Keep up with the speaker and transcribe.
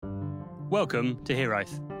Welcome to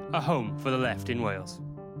Hiraeth, a home for the left in Wales.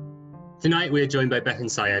 Tonight we are joined by Bethan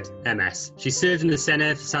Syed, MS. She served in the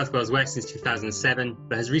Senedd for South Wales West since 2007,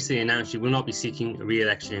 but has recently announced she will not be seeking a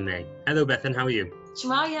re-election in May. Hello Bethan, how are you?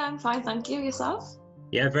 Shemai, yeah, I'm fine, thank you. Yourself?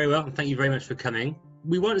 Yeah, very well, and thank you very much for coming.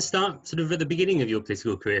 We want to start sort of at the beginning of your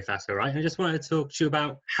political career, if that's all right. I just wanted to talk to you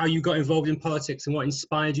about how you got involved in politics and what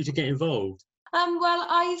inspired you to get involved. Well,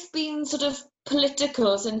 I've been sort of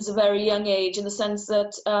political since a very young age, in the sense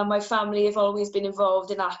that my family have always been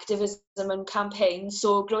involved in activism and campaigns.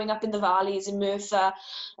 So growing up in the valleys in Merthyr,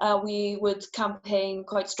 we would campaign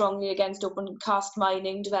quite strongly against open cast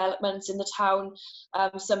mining developments in the town,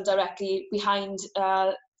 some directly behind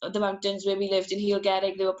the mountains where we lived in Hil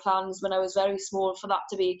Gerrig. There were plans when I was very small for that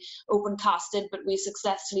to be open casted, but we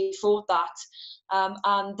successfully fought that.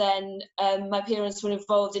 And then my parents were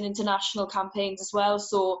involved in international campaigns as well.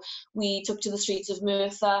 So we took to the streets of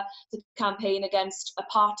Merthyr to campaign against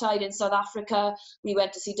apartheid in South Africa. We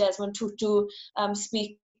went to see Desmond Tutu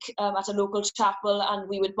speak at a local chapel, and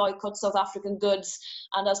we would boycott South African goods.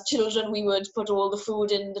 And as children, we would put all the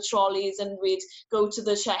food in the trolleys and we'd go to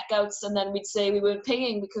the checkouts, and then we'd say we weren't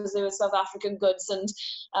paying because they were South African goods, and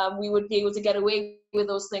we would be able to get away with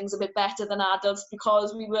those things a bit better than adults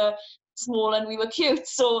because we were small and we were cute.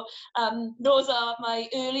 So those are my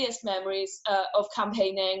earliest memories of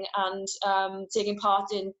campaigning and taking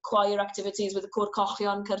part in choir activities with the Cor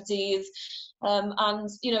Cochion Caerdydd. And,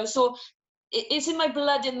 you know, so it's in my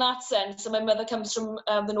blood in that sense. And my mother comes from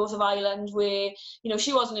the north of Ireland, where, you know,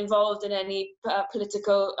 she wasn't involved in any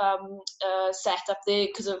political setup there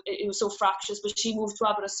because it was so fractious, but she moved to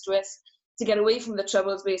Aberystwyth to get away from the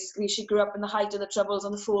Troubles, basically. She grew up in the height of the Troubles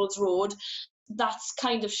on the Falls Road. That's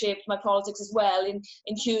kind of shaped my politics as well, in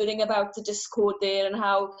hearing about the discord there and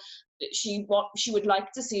how what she would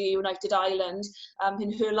like to see a united Ireland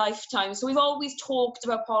in her lifetime. So we've always talked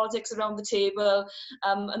about politics around the table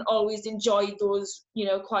and always enjoyed those, you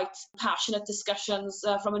know, quite passionate discussions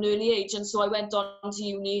from an early age. And so I went on to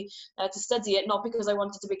uni to study it, not because I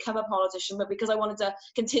wanted to become a politician, but because I wanted to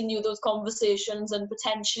continue those conversations and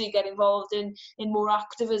potentially get involved in more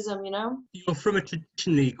activism, you know. You're from a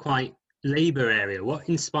traditionally quite Labour area. What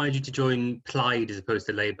inspired you to join Plaid as opposed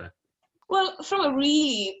to Labour? Well, from a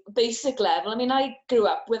really basic level, I mean, I grew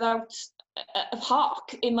up without a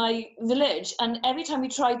park in my village, and every time we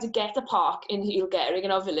tried to get a park in Hil Gerrig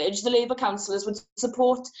in our village, the Labour councillors would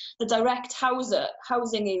support the direct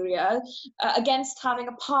housing area against having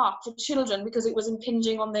a park for children because it was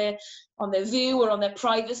impinging on their view or on their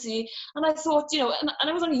privacy. And I thought, you know, and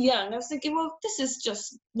I was only young, I was thinking, well, this is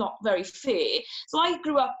just not very fair. So I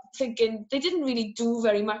grew up thinking they didn't really do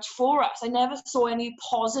very much for us. I never saw any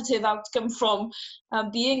positive outcome from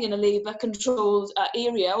being in a Labour-controlled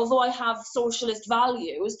area. Although I have socialist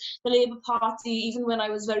values, the Labour Party, even when I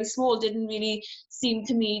was very small, didn't really seem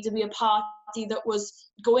to me to be a party that was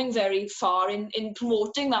going very far in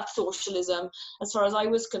promoting that socialism as far as I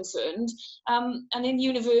was concerned. And in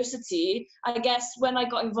university, I guess when I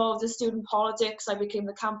got involved in student politics, I became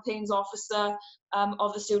the campaigns officer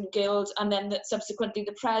of the Student Guild, and then subsequently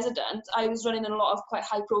the president. I was running a lot of quite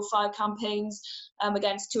high profile campaigns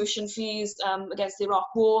against tuition fees, against the Iraq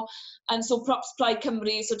War. And so perhaps Plaid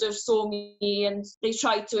Cymru sort of saw me and they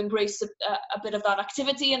tried to embrace a bit of that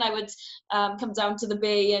activity, and I would come down to the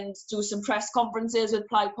Bay and do some press conferences with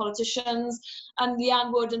Plaid politicians. And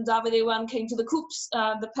Leanne Wood and David Iwan came to the Coops,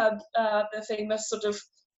 the pub, the famous sort of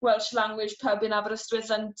Welsh language pub in Aberystwyth,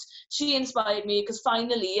 and she inspired me because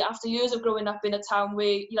finally, after years of growing up in a town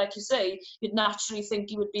where, like you say, you'd naturally think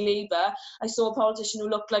you would be Labour, I saw a politician who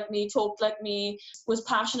looked like me, talked like me, was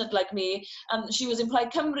passionate like me, and she was in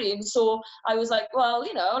Plaid Cymru. And so I was like, well,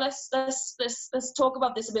 you know, let's talk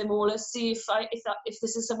about this a bit more. Let's see if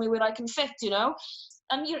this is somewhere where I can fit, you know.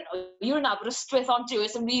 And you know, you're in Aberystwyth, aren't you?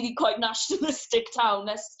 It's a really quite nationalistic town.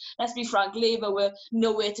 Let's be frank, Labour were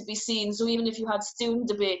nowhere to be seen. So even if you had student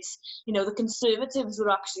debates, you know, the Conservatives were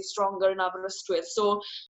actually stronger in Aberystwyth. So,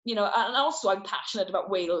 you know, and also I'm passionate about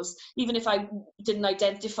Wales. Even if I didn't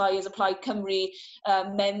identify as a Plaid Cymru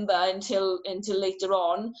member until later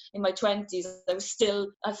on in my 20s,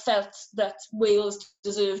 I felt that Wales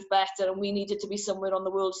deserved better and we needed to be somewhere on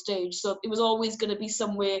the world stage. So it was always going to be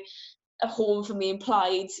somewhere, a home for me,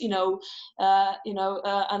 implied,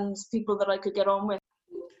 and people that I could get on with.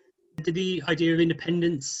 Did the idea of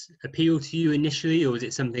independence appeal to you initially, or was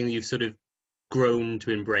it something that you've sort of grown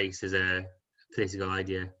to embrace as a political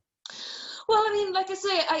idea? Well, I mean, like I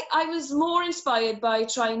say, I was more inspired by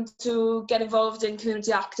trying to get involved in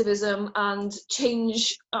community activism and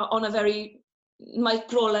change on a very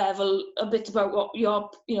micro level, a bit about what your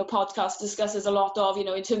podcast discusses a lot of,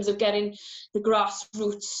 in terms of getting the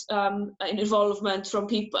grassroots involvement from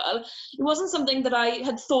people. It wasn't something that I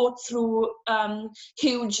had thought through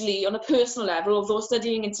hugely on a personal level, although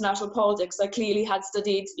studying international politics, I clearly had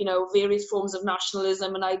studied, various forms of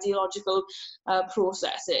nationalism and ideological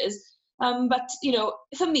processes. But,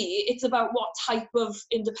 for me, it's about what type of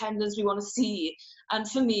independence we want to see. And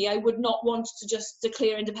for me, I would not want to just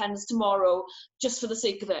declare independence tomorrow just for the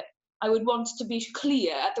sake of it. I would want to be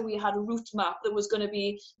clear that we had a route map that was going to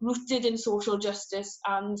be rooted in social justice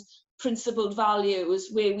and principled values,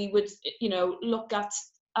 where we would, look at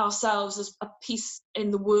ourselves as a piece in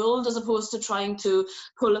the world, as opposed to trying to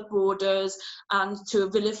pull up borders and to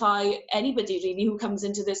vilify anybody really who comes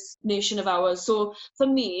into this nation of ours. So for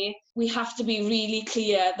me, we have to be really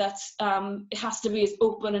clear that it has to be as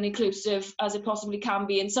open and inclusive as it possibly can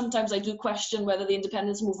be. And sometimes I do question whether the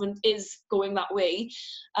independence movement is going that way.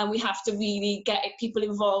 And we have to really get people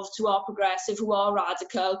involved who are progressive, who are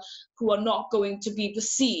radical, who are not going to be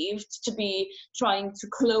perceived to be trying to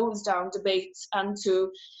close down debate and to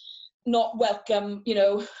not welcome,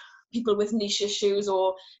 people with niche issues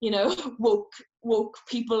or, woke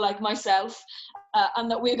people like myself, and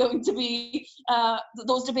that we're going to be,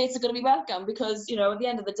 those debates are going to be welcome, because, at the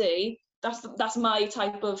end of the day, that's my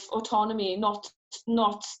type of autonomy,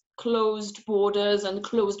 not closed borders and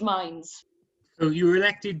closed minds. So you were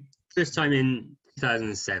elected first time in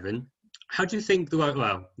 2007. How do you think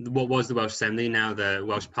what was the Welsh Assembly, now the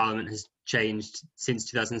Welsh Parliament, has changed since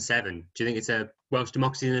 2007? Do you think it's a Welsh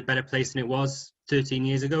democracy in a better place than it was 13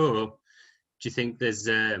 years ago, or do you think there's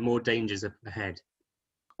more dangers ahead?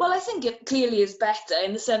 Well, I think it clearly is better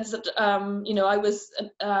in the sense that, I was,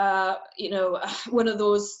 one of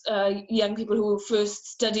those young people who first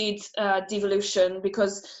studied devolution,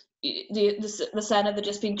 because the Senedd had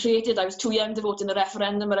just been created. I was too young to vote in the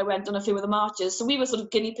referendum, but I went on a few of the marches. So we were sort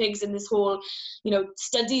of guinea pigs in this whole,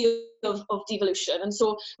 study of devolution. And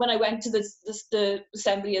so when I went to the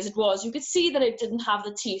assembly as it was, you could see that it didn't have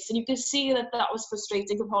the teeth, and you could see that was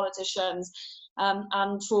frustrating for politicians.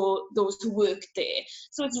 And for those who worked there.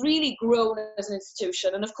 So it's really grown as an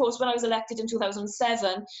institution. And of course, when I was elected in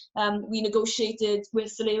 2007, we negotiated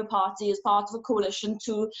with the Labour Party as part of a coalition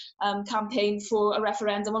to campaign for a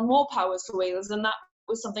referendum on more powers for Wales. And that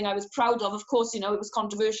was something I was proud of. Of course, it was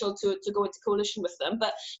controversial to go into coalition with them.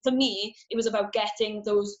 But for me, it was about getting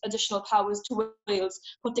those additional powers to Wales,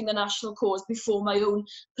 putting the national cause before my own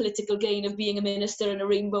political gain of being a minister in a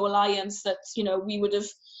Rainbow Alliance that, we would have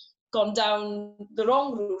gone down the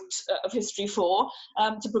wrong route of history for,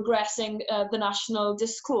 to progressing the national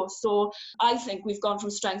discourse. So I think we've gone from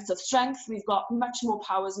strength to strength. We've got much more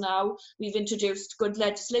powers now. We've introduced good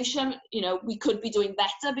legislation. We could be doing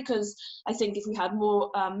better, because I think if we had more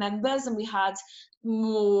members and we had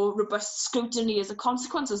more robust scrutiny as a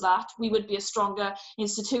consequence of that, we would be a stronger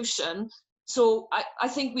institution. So I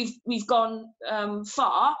think we've gone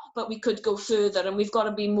far, but we could go further, and we've got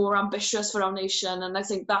to be more ambitious for our nation. And I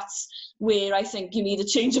think that's where I think you need a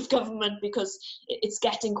change of government, because it's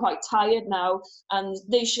getting quite tired now, and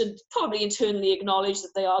they should probably internally acknowledge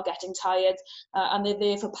that they are getting tired, and they're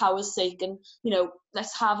there for power's sake. And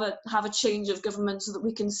let's have a change of government so that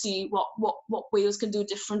we can see what Wales can do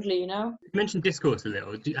differently. You mentioned discourse a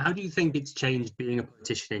little. How do you think it's changed being a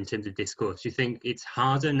politician in terms of discourse? Do you think it's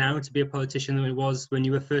harder now to be a politician than it was when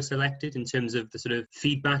you were first elected, in terms of the sort of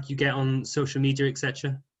feedback you get on social media,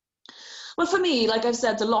 etc.? Well, for me, like I've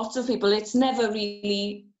said to lots of people, it's never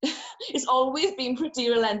really, it's always been pretty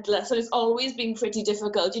relentless, and it's always been pretty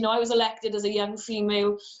difficult. I was elected as a young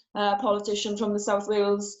female politician from the South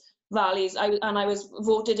Wales Valleys, and I was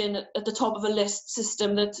voted in at the top of a list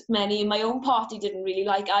system that many in my own party didn't really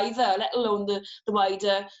like either, let alone the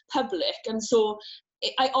wider public. And so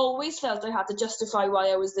I always felt I had to justify why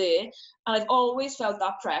I was there, and I've always felt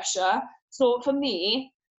that pressure. So for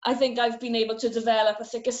me, I think I've been able to develop a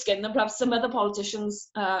thicker skin than perhaps some other politicians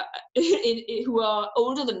who are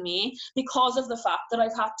older than me, because of the fact that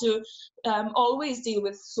I've had to always deal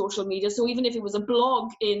with social media. So even if it was a blog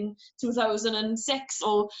in 2006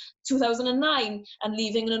 or 2009 and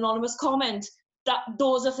leaving an anonymous comment,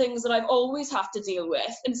 those are things that I've always had to deal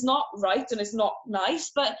with. And it's not right and it's not nice,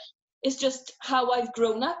 but it's just how I've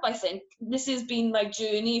grown up, I think. This has been my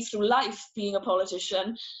journey through life, being a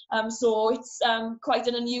politician. So it's quite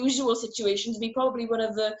an unusual situation to be probably one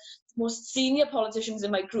of the most senior politicians in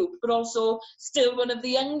my group, but also still one of the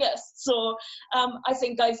youngest. So I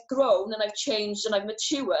think I've grown and I've changed and I've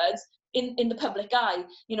matured, in the public eye.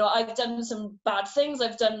 You know, I've done some bad things,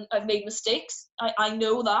 I've made mistakes, I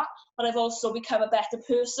know that, but I've also become a better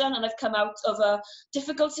person, and I've come out of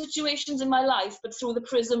difficult situations in my life, but through the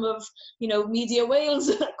prism of, you know, Media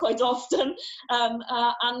Wales quite often,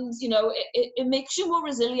 and you know, it makes you more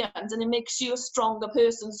resilient, and it makes you a stronger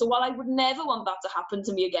person. So while I would never want that to happen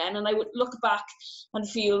to me again, and I would look back and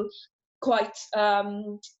feel quite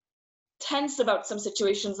tense about some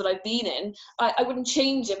situations that I've been in, I wouldn't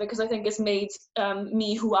change it, because I think it's made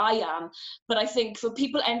me who I am. But I think for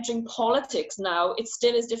people entering politics now, it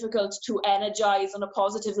still is difficult to energize on a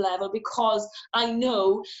positive level, because I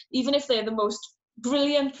know even if they're the most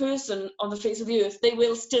brilliant person on the face of the earth, they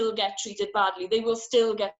will still get treated badly. They will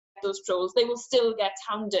still get those trolls. They will still get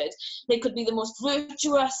hounded. They could be the most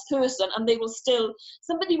virtuous person, and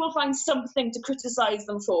somebody will find something to criticize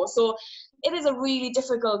them for. So it is a really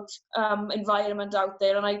difficult environment out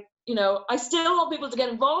there, and I still want people to get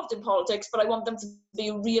involved in politics, but I want them to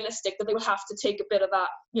be realistic, that they will have to take a bit of that,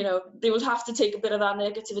 you know, they will have to take a bit of that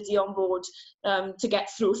negativity on board to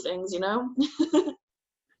get through things, you know.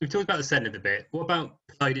 We've talked about the Senedd a bit. What about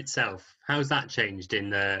Plaid itself? How's that changed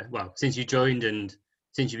since you joined and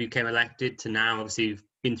since you became elected to now? Obviously, you've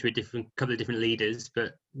been through a couple of different leaders,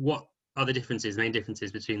 but what are the main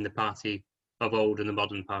differences between the party of old and the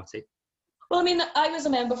modern party? Well, I mean, I was a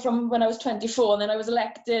member from when I was 24, and then I was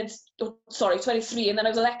elected, 23, and then I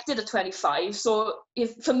was elected at 25. So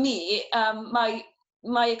for me, my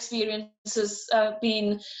experience has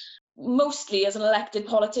been mostly as an elected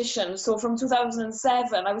politician. So from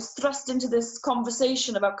 2007, I was thrust into this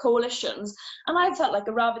conversation about coalitions, and I felt like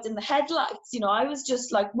a rabbit in the headlights. You know, I was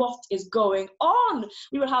just like, what is going on?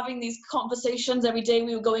 We were having these conversations every day.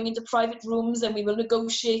 We were going into private rooms and we were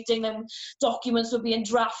negotiating, and documents were being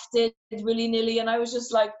drafted willy-nilly, and I was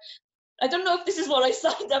just like, I don't know if this is what I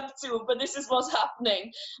signed up to, but this is what's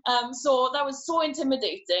happening. So that was so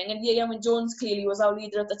intimidating. And Ieuan Jones clearly was our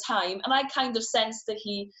leader at the time. And I kind of sensed that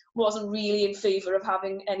he wasn't really in favour of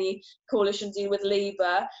having any coalition deal with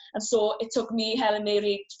Labour. And so it took me, Helen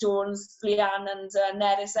Mary Jones, Leanne and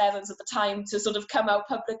Nerys Evans at the time to sort of come out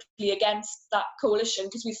publicly against that coalition,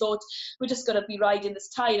 because we thought we're just going to be riding this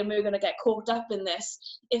tide and we're going to get caught up in this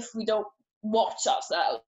if we don't watch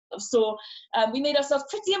ourselves. So we made ourselves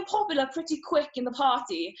pretty unpopular pretty quick in the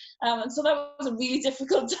party, and so that was a really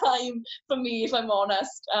difficult time for me, if I'm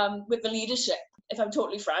honest, with the leadership, if I'm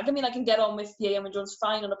totally frank. I mean, I can get on with Ieuan Jones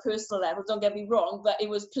fine on a personal level, don't get me wrong, but it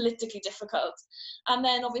was politically difficult. And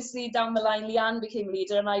then obviously down the line, Leanne became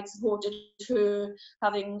leader, and I'd supported her,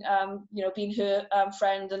 having been her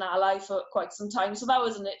friend and ally for quite some time. So that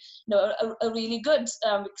was a really good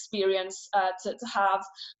experience to have,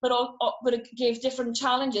 but it gave different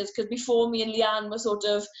challenges, because before, me and Leanne were sort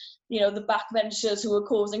of, you know, the backbenchers who were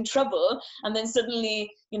causing trouble, and then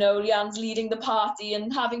suddenly, you know, Leanne's leading the party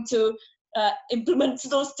and having to implement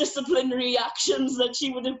those disciplinary actions that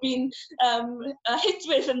she would have been hit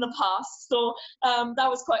with in the past. So that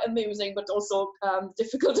was quite amusing, but also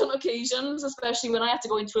difficult on occasions, especially when I had to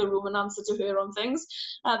go into a room and answer to her on things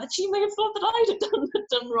that she may have thought that I had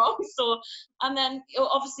done wrong. So, and then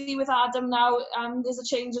obviously with Adam now, there's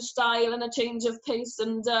a change of style and a change of pace,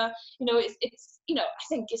 and it's I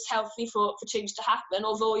think it's healthy for change to happen,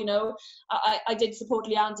 although, you know, I did support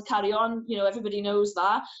Leanne to carry on, you know, everybody knows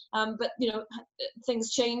that, but, you know,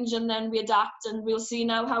 things change and then we adapt, and we'll see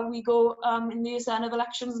now how we go in the Senedd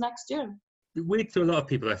elections next year. Weird to a lot of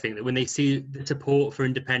people, I think, that when they see the support for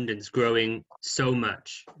independence growing so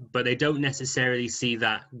much, but they don't necessarily see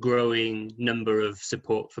that growing number of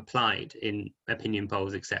support for Plaid in opinion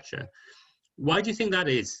polls, etc. Why do you think that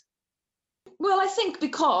is? Well, I think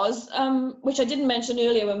because, which I didn't mention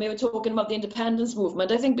earlier when we were talking about the independence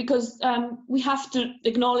movement, I think because we have to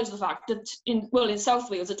acknowledge the fact that in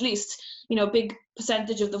South Wales at least, you know, a big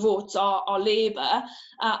percentage of the votes are Labour,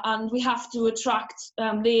 and we have to attract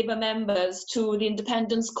Labour members to the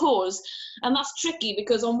independence cause. And that's tricky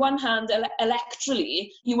because on one hand, electorally,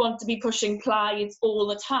 you want to be pushing Plaid all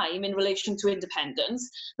the time in relation to independence,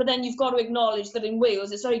 but then you've got to acknowledge that in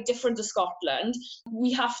Wales, it's very different to Scotland.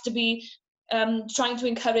 We have to be trying to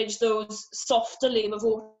encourage those softer Labour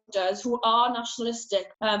voters who are nationalistic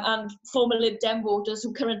and former Lib Dem voters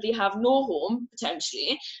who currently have no home,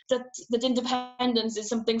 potentially, that independence is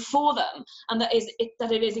something for them, and that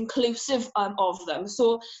it is inclusive of them.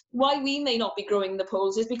 So why we may not be growing the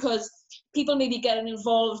polls is because people may be getting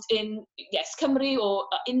involved in Yes Cymru or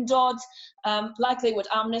Undod, like they would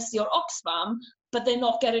Amnesty or Oxfam, but they're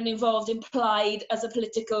not getting involved in Plaid as a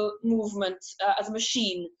political movement, as a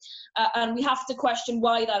machine. And we have to question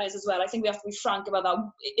why that is as well. I think we have to be frank about that.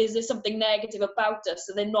 Is there something negative about us,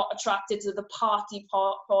 so they're not attracted to the party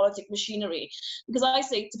politic machinery? Because I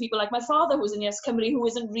say to people like my father, who's in Yes Cymru, who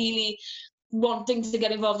isn't really wanting to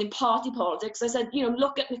get involved in party politics, I said,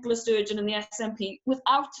 look at Nicola Sturgeon and the SNP.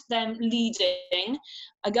 Without them leading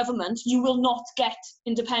a government, you will not get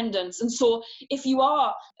independence. And so if you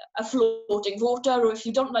are a floating voter, or if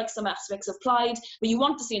you don't like some aspects of Plaid, but you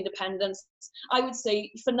want to see independence, I would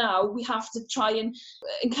say for now we have to try and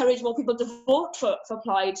encourage more people to vote for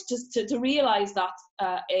Plaid, just to realise that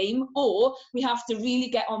aim, or we have to really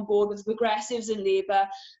get on board with progressives in Labour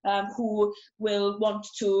who will want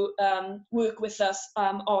to work with us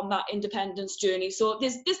on that independence journey. So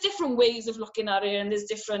there's different ways of looking at it, and there's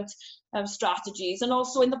different strategies. And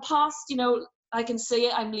also in the past, I can say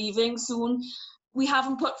it, I'm leaving soon, we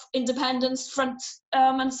haven't put independence front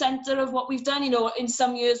and centre of what we've done. In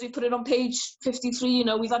some years we put it on page 53,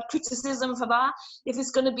 we've had criticism for that. If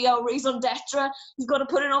it's going to be our raison d'etre, you've got to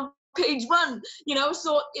put it on page 1,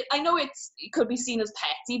 so I know it could be seen as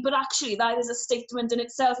petty, but actually that is a statement in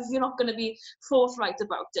itself if you're not going to be forthright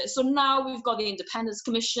about it. So now we've got the Independence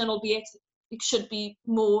Commission, albeit it should be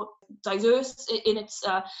more diverse in its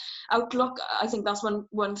outlook. I think that's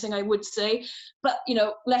one thing I would say. But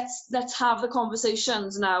let's have the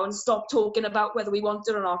conversations now and stop talking about whether we want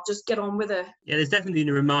it or not. Just get on with it. Yeah, there's definitely been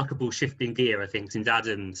a remarkable shift in gear, I think, since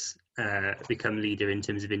Adams become leader in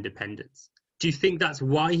terms of independence. Do you think that's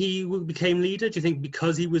why he became leader? Do you think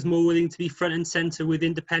because he was more willing to be front and centre with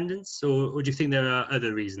independence, or do you think there are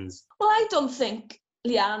other reasons? Well, I don't think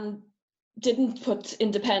Leanne didn't put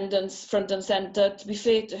independence front and centre, to be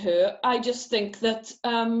fair to her. I just think that,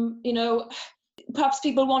 perhaps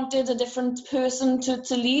people wanted a different person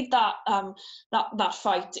to lead that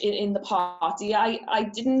fight in the party. I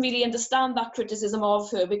didn't really understand that criticism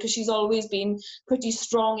of her, because she's always been pretty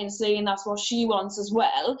strong in saying that's what she wants as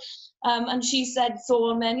well. And she said so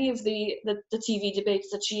on many of the TV debates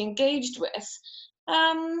that she engaged with.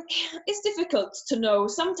 It's difficult to know.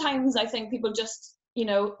 Sometimes I think people just,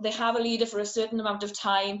 they have a leader for a certain amount of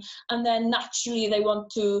time, and then naturally they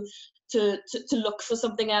want to look for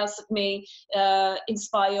something else that may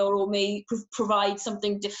inspire or may provide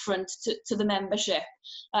something different to the membership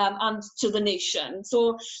and to the nation.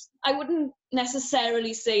 So I wouldn't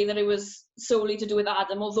necessarily say that it was solely to do with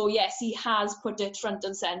Adam, although yes, he has put it front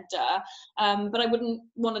and centre. But I wouldn't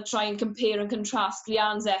want to try and compare and contrast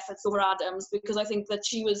Leanne's efforts over Adam's, because I think that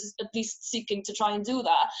she was at least seeking to try and do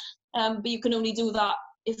that. But you can only do that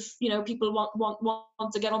if people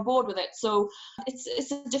want to get on board with it. So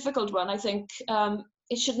it's a difficult one. I think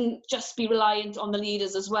it shouldn't just be reliant on the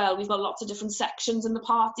leaders as well. We've got lots of different sections in the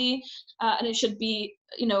party, and it should be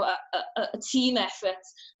a team effort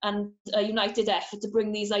and a united effort to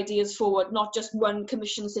bring these ideas forward, not just one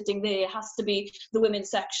commission sitting there. It has to be the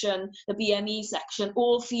women's section, the BME section,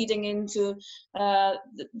 all feeding into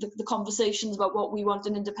the conversations about what we want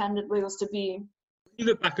an independent Wales to be. You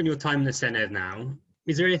look back on your time in the Senedd now,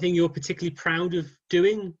 is there anything you're particularly proud of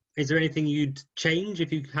doing? Is there anything you'd change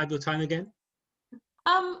if you had your time again?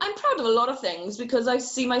 I'm proud of a lot of things, because I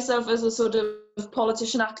see myself as a sort of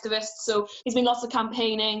politician activist. So there's been lots of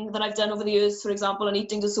campaigning that I've done over the years. For example, on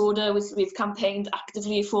eating disorder, we've campaigned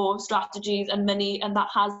actively for strategies, and that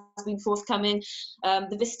has been forthcoming.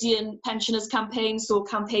 The Vistian pensioners campaign, so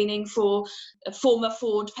campaigning for former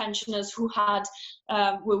Ford pensioners who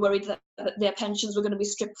were worried that their pensions were going to be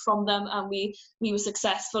stripped from them, and we were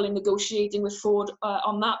successful in negotiating with Ford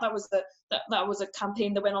on that. That was a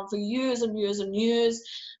campaign that went on for years and years and years.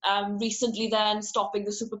 Recently then, stopping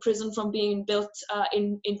the super prison from being built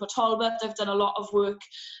in Port Talbot. I've done a lot of work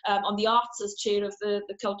on the arts as chair of the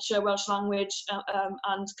Culture, Welsh Language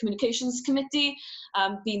and Communications Committee,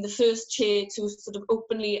 being the first chair to sort of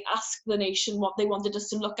openly ask the nation what they wanted us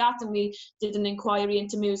to look at, and we did an inquiry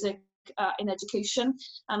into music in education.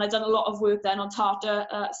 And I've done a lot of work then on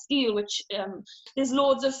Tata Steel, which there's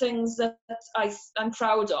loads of things that I'm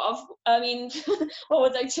proud of. I mean, what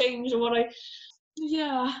would I change, or what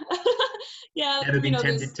yeah. Ever been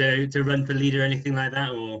tempted to run for leader or anything like that,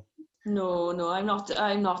 or? No, I'm not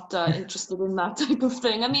interested in that type of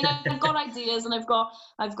thing. I mean, I've got ideas and I've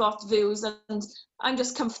got views, and I'm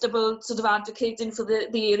just comfortable sort of advocating for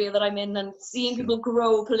the area that I'm in and seeing people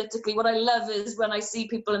grow politically. What I love is when I see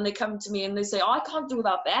people and they come to me and they say, "Oh, I can't do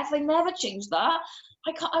that, Beth. I never change that.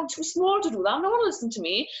 I'm too small to do that. No one will listen to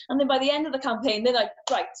me." And then by the end of the campaign, they're like,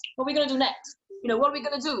 "Right, what are we going to do next? What are we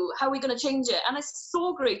going to do? How are we going to change it?" And it's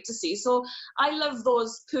so great to see. So I love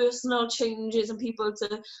those personal changes and people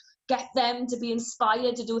to get them to be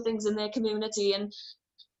inspired to do things in their community. And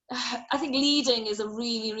I think leading is a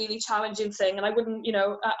really, really challenging thing, and I wouldn't,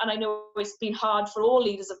 and I know it's been hard for all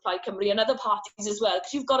leaders of Plaid Cymru and other parties as well,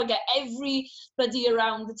 because you've got to get everybody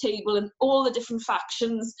around the table and all the different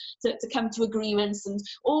factions to come to agreements, and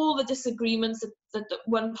all the disagreements that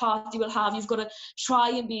one party will have. You've got to try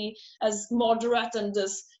and be as moderate and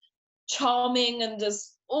as charming and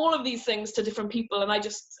as all of these things to different people, and I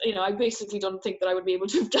just, I basically don't think that I would be able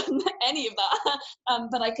to have done any of that.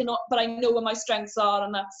 But I know where my strengths are,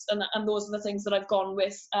 and those are the things that I've gone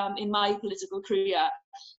with in my political career.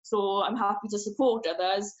 So I'm happy to support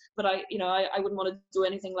others, but I wouldn't want to do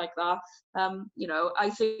anything like that. I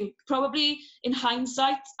think probably in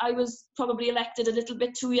hindsight, I was probably elected a little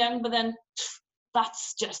bit too young, but then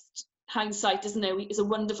that's just hindsight, isn't it? It's a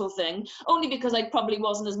wonderful thing, only because I probably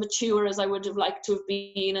wasn't as mature as I would have liked to have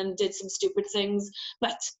been and did some stupid things.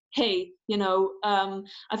 But hey,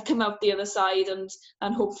 I've come out the other side, and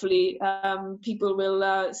hopefully people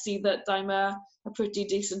will see that I'm a pretty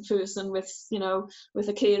decent person with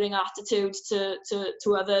a caring attitude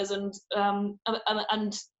to others, and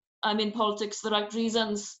I'm in politics for the right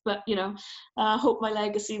reasons. But I hope my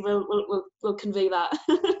legacy will convey that.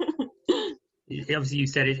 Obviously, you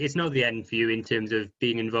said it's not the end for you in terms of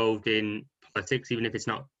being involved in politics, even if it's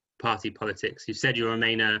not party politics. You said you'll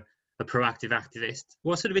remain a proactive activist.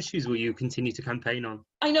 What sort of issues will you continue to campaign on?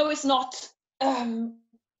 I know it's not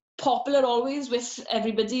popular always with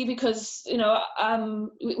everybody, because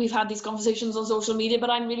we've had these conversations on social media, but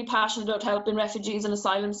I'm really passionate about helping refugees and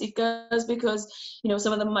asylum seekers, because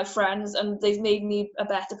some of them are my friends, and they've made me a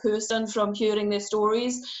better person from hearing their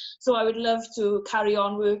stories. So I would love to carry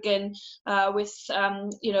on working with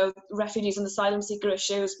refugees and asylum seeker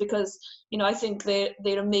issues, because I think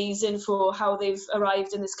they're amazing for how they've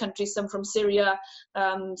arrived in this country. Some from Syria,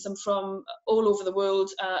 some from all over the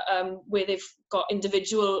world, where they've got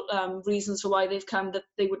individual reasons for why they've come that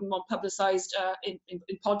they wouldn't want publicised in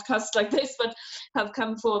podcasts like this, but have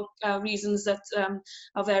come for reasons that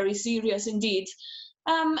are very serious indeed.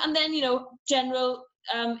 And then, general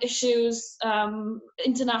issues,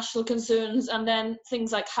 international concerns, and then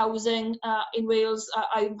things like housing in Wales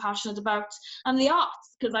I'm passionate about, and the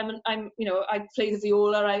arts, because I play the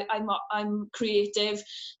viola, I'm creative,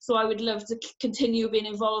 so I would love to continue being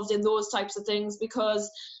involved in those types of things, because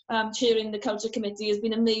chairing the culture committee has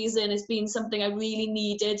been amazing. It's been something I really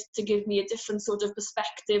needed to give me a different sort of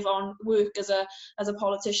perspective on work as a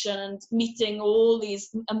politician, and meeting all these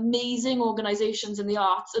amazing organisations in the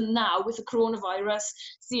arts, and now with the coronavirus,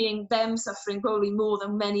 seeing them suffering probably more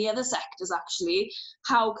than many other sectors actually.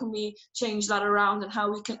 How can we change that around, and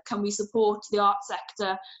how can we support the art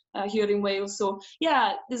sector here in Wales? So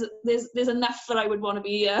yeah, there's enough that I would want to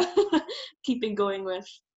be keeping going with.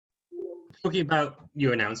 Talking about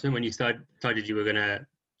your announcement when you decided you were going to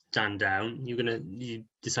stand down, you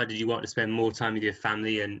decided you want to spend more time with your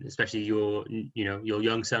family, and especially your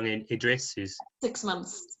young son Idris, who's 6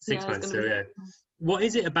 months. 6 months. So yeah, what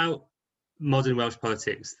is it about modern Welsh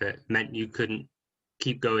politics that meant you couldn't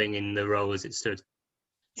keep going in the role as it stood?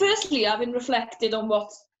 Firstly, having reflected on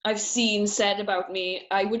what I've seen said about me,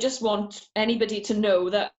 I would just want anybody to know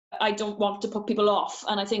that I don't want to put people off.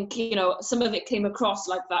 And I think, some of it came across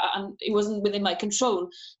like that, and it wasn't within my control,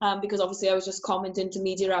 because obviously I was just commenting to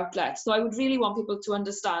media outlets. So I would really want people to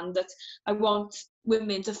understand that I want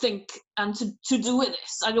women to think and to do with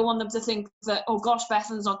this. I don't want them to think that, oh gosh,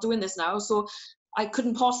 Bethan's not doing this now, so I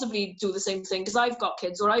couldn't possibly do the same thing because I've got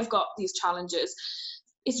kids or I've got these challenges.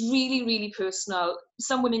 It's really, really personal.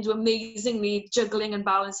 Some women do amazingly juggling and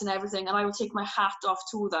balancing everything, and I will take my hat off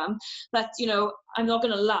to them. But, I'm not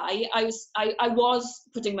going to lie, I was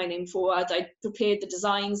putting my name forward. I'd prepared the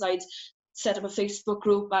designs, I'd set up a Facebook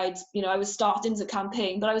group, I was starting the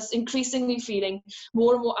campaign, but I was increasingly feeling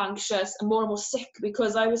more and more anxious and more sick,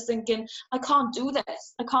 because I was thinking, I can't do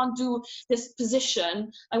this. I can't do this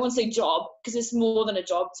position. I won't say job, because it's more than a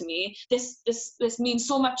job to me. This means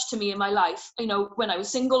so much to me in my life. When I was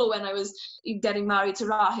single or when I was getting married to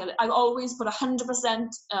Rahel, I've always put 100%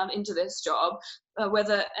 into this job.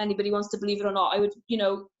 Whether anybody wants to believe it or not, I would,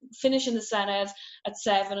 finish in the Senedd at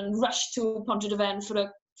 7 and rush to Pontrhydyfen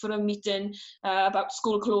for a meeting about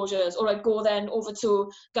school closures, or I'd go then over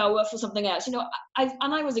to Gower for something else.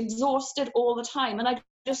 I was exhausted all the time, and I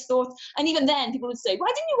just thought, and even then people would say, why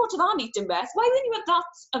didn't you go to that meeting, Beth? Why weren't you at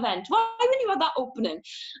that event? Why weren't you at that opening?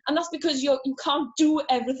 And that's because you can't do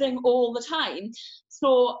everything all the time.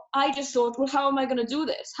 So I just thought, well, how am I going to do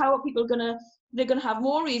this? How are people they're going to have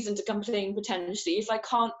more reason to complain potentially if I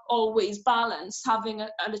can't always balance having a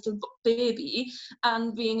little baby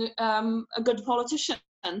and being a good politician.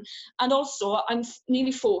 And also, I'm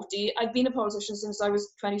nearly 40. I've been a politician since I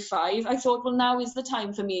was 25. I thought, well, now is the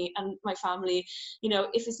time for me and my family.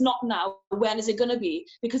 If it's not now, when is it going to be?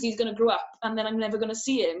 Because he's going to grow up and then I'm never going to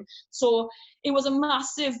see him. So it was a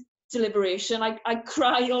massive deliberation. I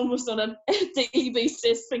cry almost on a daily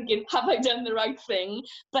basis thinking, have I done the right thing?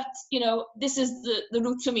 But this is the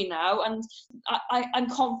route for me now, and I'm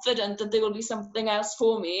confident that there will be something else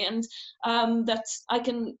for me, and that I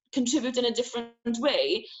can contribute in a different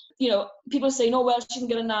way. People say, no, well, she can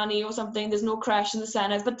get a nanny or something, there's no creche in the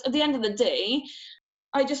Senedd, but at the end of the day,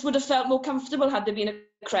 I just would have felt more comfortable had there been a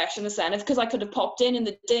creche in the Senedd, because I could have popped in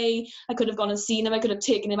the day, I could have gone and seen him, I could have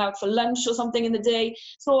taken him out for lunch or something in the day.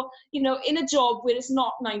 So, in a job where it's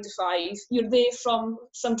not 9 to 5, you're there from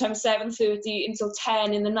sometimes 7:30 until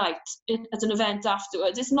 10 in the night at an event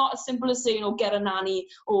afterwards. It's not as simple as saying, get a nanny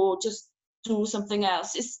or just do something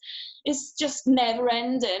else. It's just never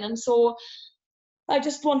ending. And so I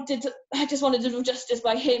just wanted to do justice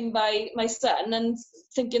by him, by my son, and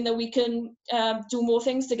thinking that we can do more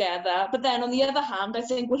things together. But then on the other hand, I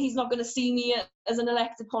think, well, he's not going to see me as an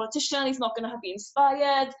elected politician. He's not going to be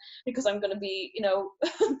inspired because I'm going to be,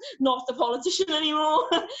 not a politician anymore.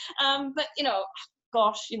 But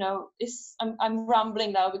gosh, I'm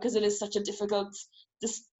rambling now because it is such a difficult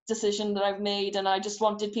decision that I've made, and I just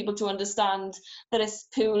wanted people to understand that it's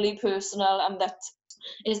purely personal, and that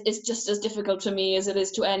it's just as difficult for me as it is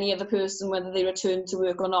to any other person, whether they return to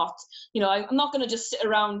work or not. I'm not going to just sit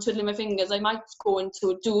around twiddling my fingers. I might go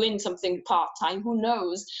into doing something part-time, who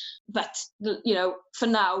knows? But, for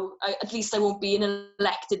now, at least I won't be in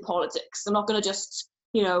elected politics. I'm not going to just,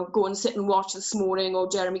 go and sit and watch This Morning or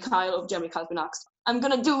Jeremy Kyle's been asked. I'm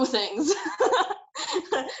going to do things.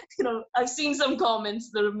 I've seen some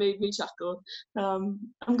comments that have made me chuckle. I'm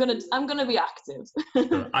gonna be active.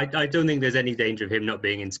 I don't think there's any danger of him not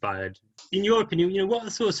being inspired. In your opinion, what are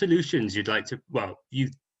the sort of solutions you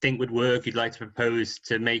think would work, you'd like to propose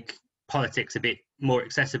to make politics a bit more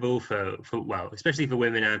accessible for especially for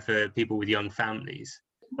women and for people with young families?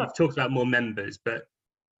 I've talked about more members, but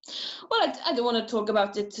well, I don't want to talk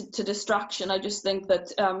about it to distraction. I just think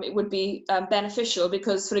that it would be beneficial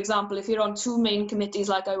because, for example, if you're on 2 main committees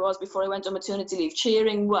like I was before I went on maternity leave,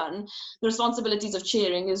 chairing one, the responsibilities of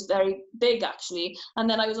chairing is very big, actually. And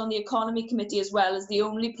then I was on the economy committee as well as the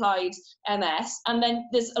only plaid MS. And then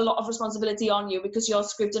there's a lot of responsibility on you because you're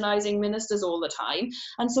scrutinising ministers all the time.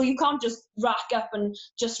 And so you can't just rack up and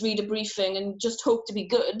just read a briefing and just hope to be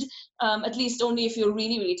good, at least only if you're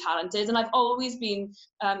really, really talented. And I've always been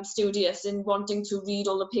studious in wanting to read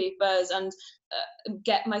all the papers and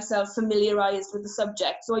get myself familiarised with the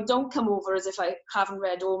subject. So I don't come over as if I haven't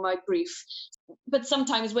read all my brief. But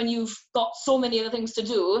sometimes when you've got so many other things to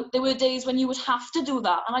do, there were days when you would have to do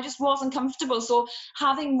that, and I just wasn't comfortable. So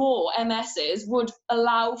having more MSs would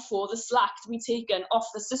allow for the slack to be taken off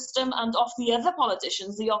the system and off the other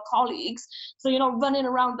politicians, your colleagues, so you're not running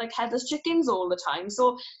around like headless chickens all the time.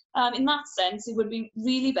 So in that sense, it would be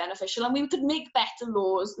really beneficial, and we could make better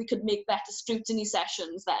laws, we could make better scrutiny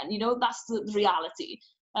sessions then, that's the reality.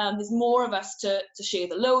 There's more of us to share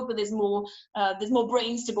the load, but there's more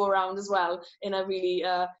brains to go around as well, in a really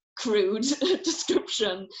crude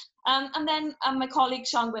description. And then my colleague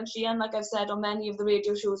Sian Gwenllian, like I've said on many of the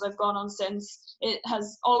radio shows I've gone on since, it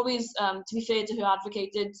has always, to be fair to her,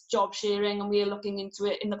 advocated job sharing, and we are looking into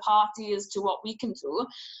it in the party as to what we can do.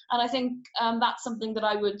 And I think that's something that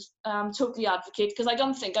I would totally advocate, because I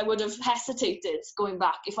don't think I would have hesitated going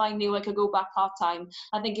back if I knew I could go back part-time.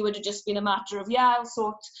 I think it would have just been a matter of, I'll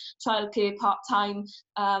sort childcare part-time,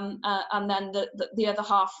 and then the other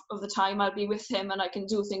half of the time I'll be with him and I can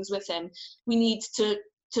do things with him. We need to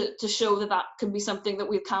show that can be something that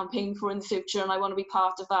we'll campaign for in the future, and I want to be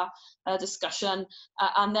part of that discussion.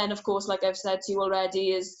 And then, of course, like I've said to you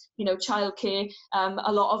already, is childcare.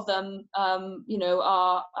 A lot of them,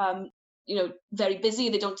 are very busy.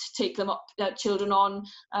 They don't take them up children on.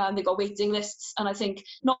 They've got waiting lists, and I think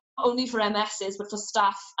not only for MSs but for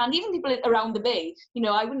staff and even people around the bay.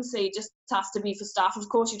 I wouldn't say it just has to be for staff. Of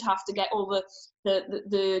course, you'd have to get all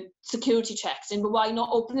the security checks in, but why not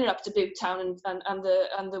open it up to Bugtown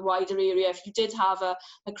and the wider area? If you did have a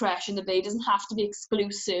creche in the bay, it doesn't have to be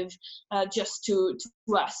exclusive just to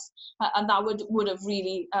us, and that would have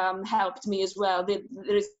really helped me as well.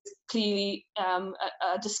 There is clearly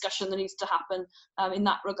a discussion that needs to happen in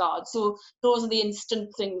that regard. So those are the instant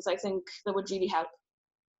things I think that would really help.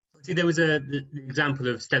 See, there was the example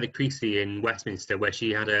of Stella Creasy in Westminster, where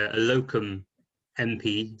she had a locum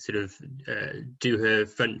MP sort of do her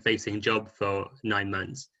front-facing job for 9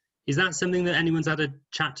 months. Is that something that anyone's had a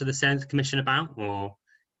chat to the Senedd Commission about, or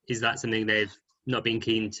is that something they've not been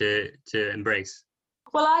keen to embrace?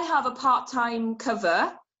 Well, I have a part-time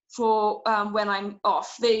cover for when I'm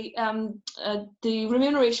off. The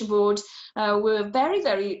remuneration board were very,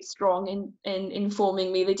 very strong in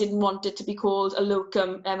informing me they didn't want it to be called a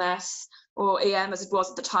locum MS or AM as it was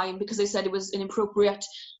at the time, because they said it was inappropriate.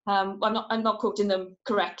 I'm not quoting them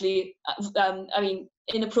correctly. I mean,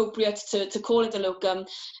 inappropriate to call it a locum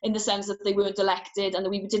in the sense that they weren't elected and that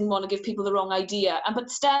we didn't want to give people the wrong idea. But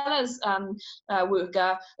Stella's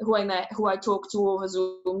worker, who I talked to over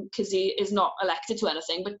Zoom, Kizzy, is not elected to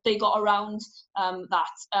anything, but they got around that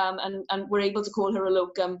and were able to call her a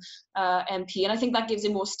locum MP, and I think that gives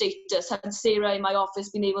it more status. Had Sarah in my office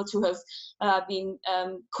been able to have been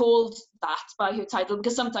called that by her title,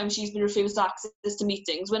 because sometimes she's been refused access to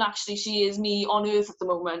meetings when actually she is me on earth at the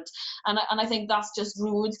moment, and I think that's just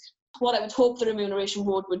rude. What I would hope the remuneration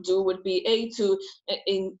board would do would be to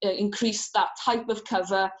increase that type of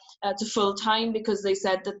cover to full time, because they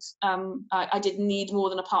said that I didn't need more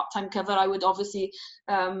than a part-time cover. I would obviously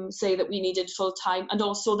say that we needed full time, and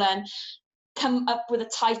also then come up with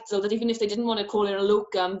a title that even if they didn't want to call it a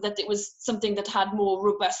locum, that it was something that had more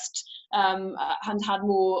robust and had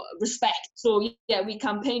more respect. So yeah, we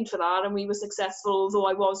campaigned for that and we were successful, although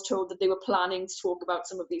I was told that they were planning to talk about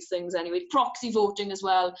some of these things anyway. Proxy voting as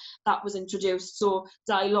well, that was introduced, so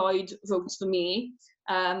Di Lloyd votes for me.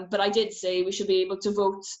 But I did say we should be able to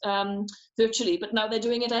vote virtually, but now they're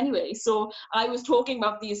doing it anyway. So I was talking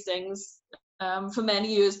about these things for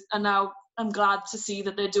many years, and now I'm glad to see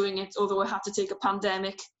that they're doing it, although I had to take a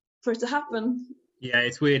pandemic for it to happen. Yeah,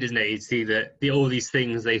 it's weird, isn't it? You see that all these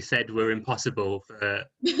things they said were impossible for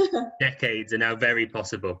decades are now very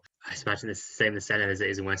possible. I imagine it's the same in the Senedd as it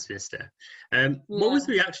is in Westminster. What was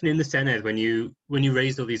the reaction in the Senedd when you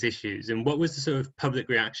raised all these issues, and what was the sort of public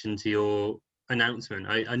reaction to your announcement?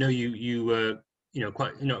 I know you were,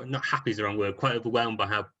 quite, not happy is the wrong word, quite overwhelmed by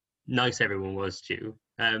how nice everyone was to you.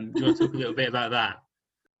 Do you want to talk a little bit about that?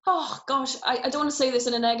 Oh gosh, I don't want to say this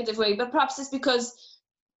in a negative way, but perhaps it's because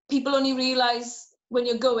people only realise when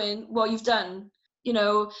you're going what you've done.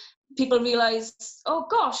 People realise, oh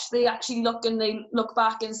gosh, they actually look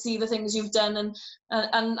back and see the things you've done,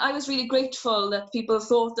 and I was really grateful that people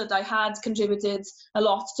thought that I had contributed a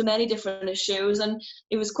lot to many different issues, and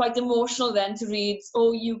it was quite emotional then to read,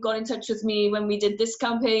 oh, you got in touch with me when we did this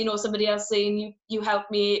campaign, or somebody else saying you helped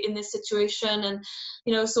me in this situation,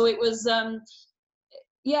 and so it was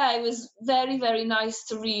yeah, it was very, very nice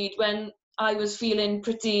to read when I was feeling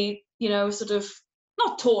pretty, sort of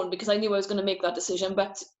not torn, because I knew I was going to make that decision,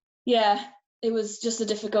 but yeah, it was just a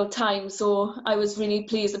difficult time. So I was really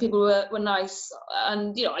pleased that people were nice,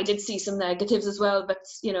 and I did see some negatives as well, but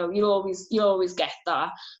you always get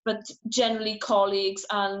that. But generally, colleagues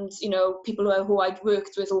and people who I'd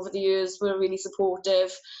worked with over the years were really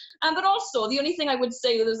supportive. But also, the only thing I would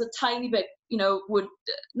say that was a tiny bit, would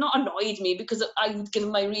not annoyed me, because I would give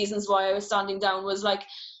my reasons why I was standing down, was like,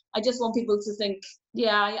 I just want people to think,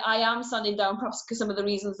 yeah, I am standing down perhaps because some of the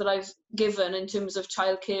reasons that I've given in terms of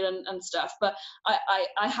childcare and stuff, but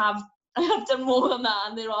I have done more than that,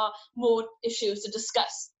 and there are more issues to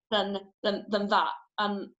discuss than that.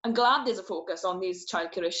 And I'm glad there's a focus on these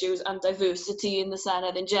childcare issues and diversity in the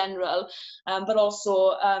Senedd in general, but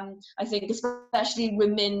also I think especially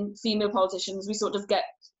women, female politicians, we sort of get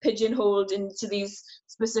pigeonholed into these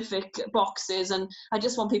specific boxes, and I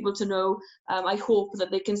just want people to know, I hope that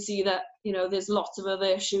they can see that there's lots of other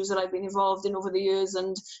issues that I've been involved in over the years,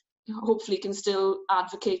 and hopefully can still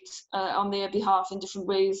advocate on their behalf in different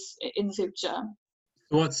ways in the future.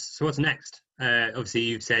 So what's next? Obviously,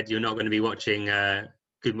 you've said you're not going to be watching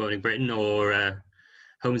Good Morning Britain or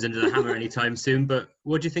Homes Under the Hammer anytime soon. But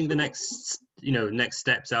what do you think the next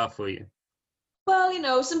steps are for you?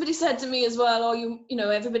 Well, somebody said to me as well,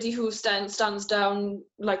 everybody who stands down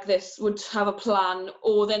like this would have a plan.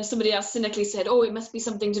 Or then somebody else cynically said, oh, it must be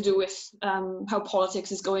something to do with how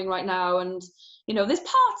politics is going right now. And there's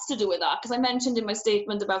parts to do with that, because I mentioned in my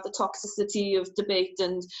statement about the toxicity of debate,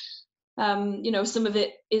 and some of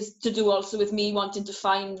it is to do also with me wanting to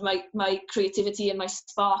find my creativity and my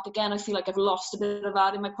spark again. I feel like I've lost a bit of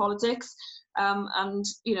that in my politics, and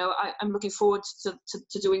I'm looking forward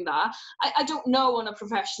to doing that. I don't know on a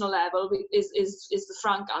professional level is the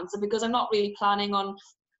frank answer, because I'm not really planning on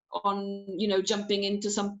jumping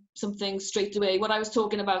into something straight away. What I was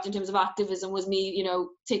talking about in terms of activism was me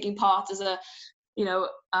taking part as a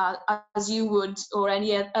as you would, or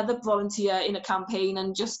any other volunteer in a campaign,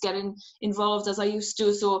 and just getting involved as I used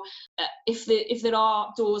to. So if there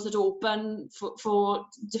are doors that open for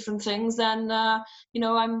different things, then I'll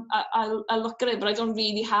look at it, but I don't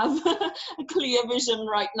really have a clear vision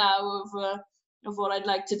right now of what I'd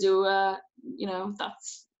like to do.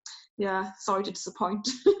 yeah, sorry to disappoint.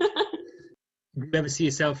 Do you ever see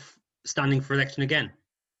yourself standing for election again?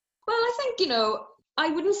 Well, I think, I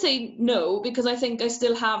wouldn't say no, because I think I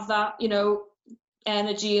still have that,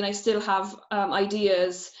 energy, and I still have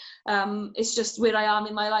ideas. It's just where I am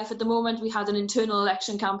in my life at the moment. We had an internal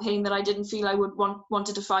election campaign that I didn't feel I would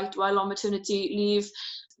wanted to fight while on maternity leave.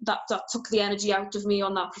 That took the energy out of me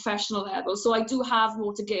on that professional level. So I do have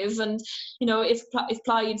more to give, and if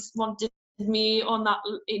Plaid wanted me on that,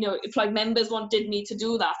 if Plaid members wanted me to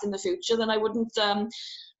do that in the future, then I wouldn't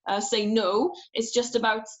say no. It's just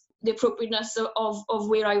about the appropriateness of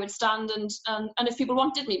where I would stand, and if people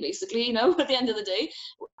wanted me, basically, at the end of the day.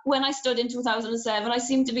 When I stood in 2007, I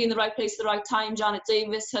seemed to be in the right place at the right time. Janet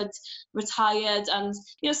Davis had retired, and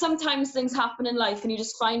sometimes things happen in life and you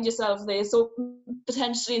just find yourself there. So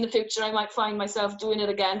potentially in the future I might find myself doing it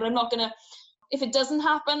again, but I'm not gonna, if it doesn't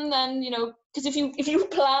happen, then because if you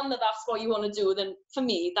plan that that's what you want to do, then for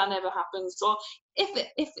me that never happens. So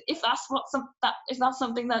if that's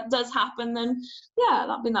something that does happen, then yeah,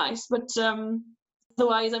 that'd be nice. But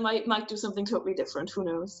otherwise I might do something totally different. Who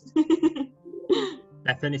knows?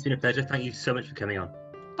 Bethan, it's been a pleasure. Thank you so much for coming on.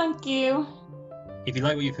 Thank you. If you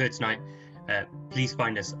like what you've heard tonight, please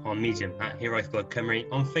find us on Medium at Hiraeth Blog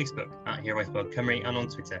Cymru, on Facebook at Hiraeth Blog Cymru, and on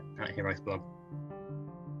Twitter at Hiraeth Blog.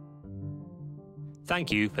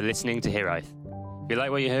 Thank you for listening to Hiraeth. If you like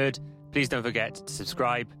what you heard, please don't forget to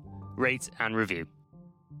subscribe, rate and review.